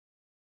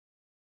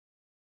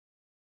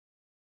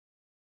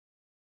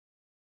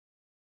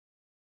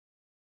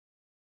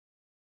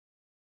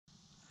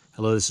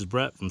Hello, this is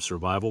Brett from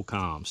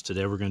SurvivalComms.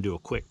 Today we're going to do a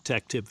quick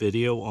tech tip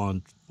video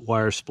on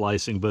wire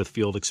splicing, both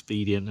field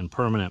expedient and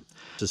permanent.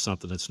 This is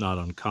something that's not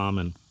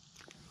uncommon.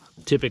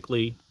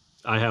 Typically,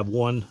 I have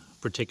one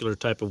particular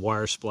type of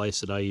wire splice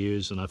that I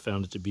use, and I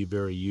found it to be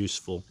very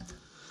useful.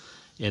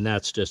 And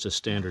that's just a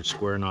standard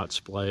square knot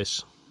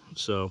splice.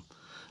 So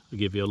I'll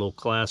give you a little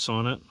class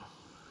on it.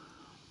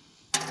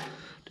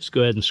 Just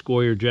go ahead and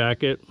score your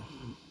jacket.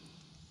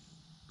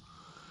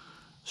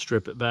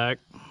 Strip it back.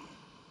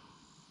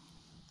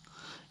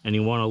 And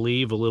you want to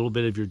leave a little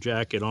bit of your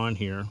jacket on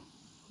here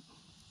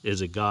as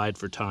a guide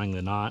for tying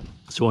the knot.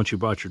 So once you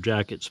brought your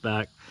jackets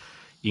back,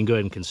 you can go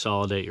ahead and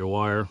consolidate your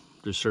wire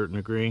to a certain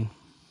degree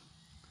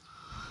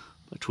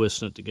by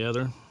twisting it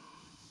together.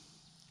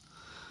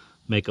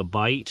 Make a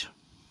bite.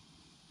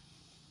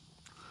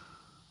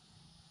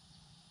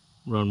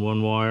 Run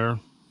one wire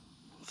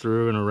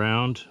through and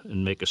around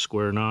and make a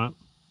square knot.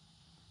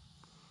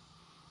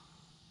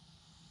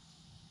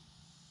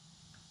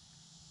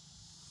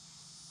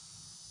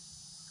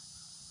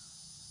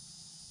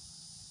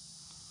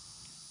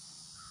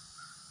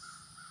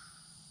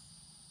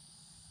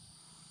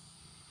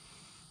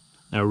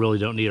 Now we really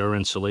don't need our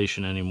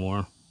insulation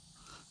anymore,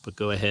 but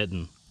go ahead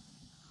and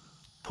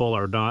pull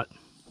our knot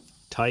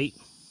tight.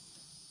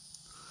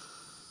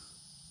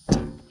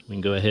 We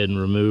can go ahead and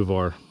remove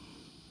our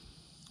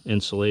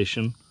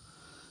insulation,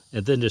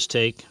 and then just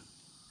take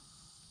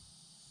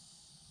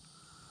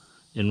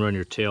and run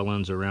your tail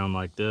ends around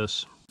like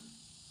this.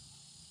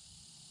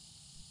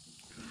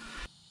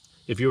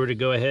 If you were to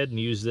go ahead and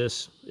use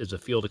this as a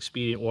field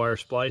expedient wire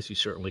splice, you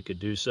certainly could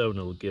do so, and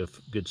it'll give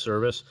good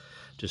service.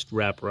 Just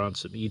wrap around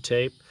some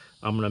E-tape.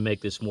 I'm going to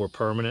make this more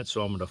permanent,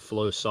 so I'm going to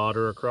flow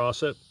solder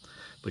across it.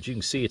 But you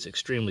can see it's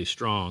extremely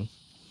strong.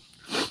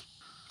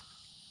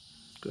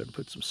 Go ahead and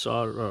put some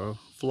solder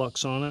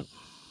flux on it.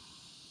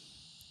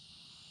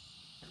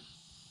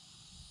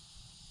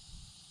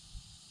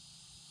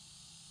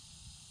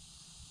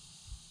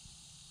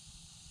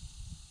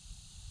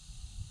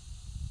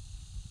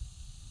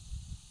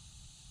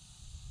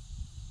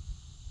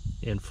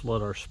 And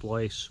flood our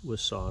splice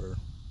with solder.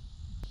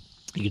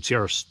 You can see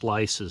our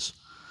splice is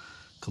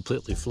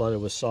completely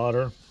flooded with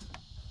solder.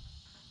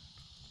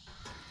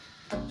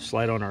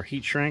 Slide on our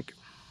heat shrink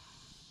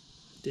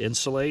to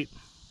insulate.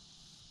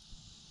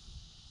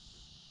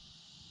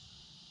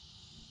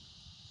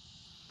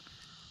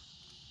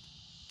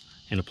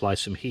 And apply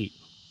some heat.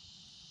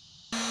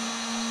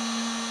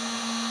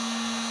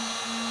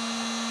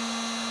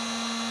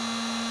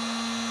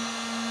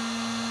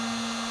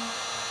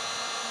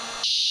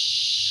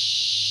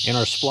 And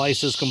our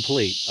splice is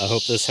complete. I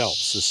hope this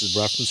helps. This is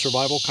Brett from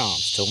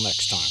SurvivalComms. Till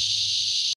next time.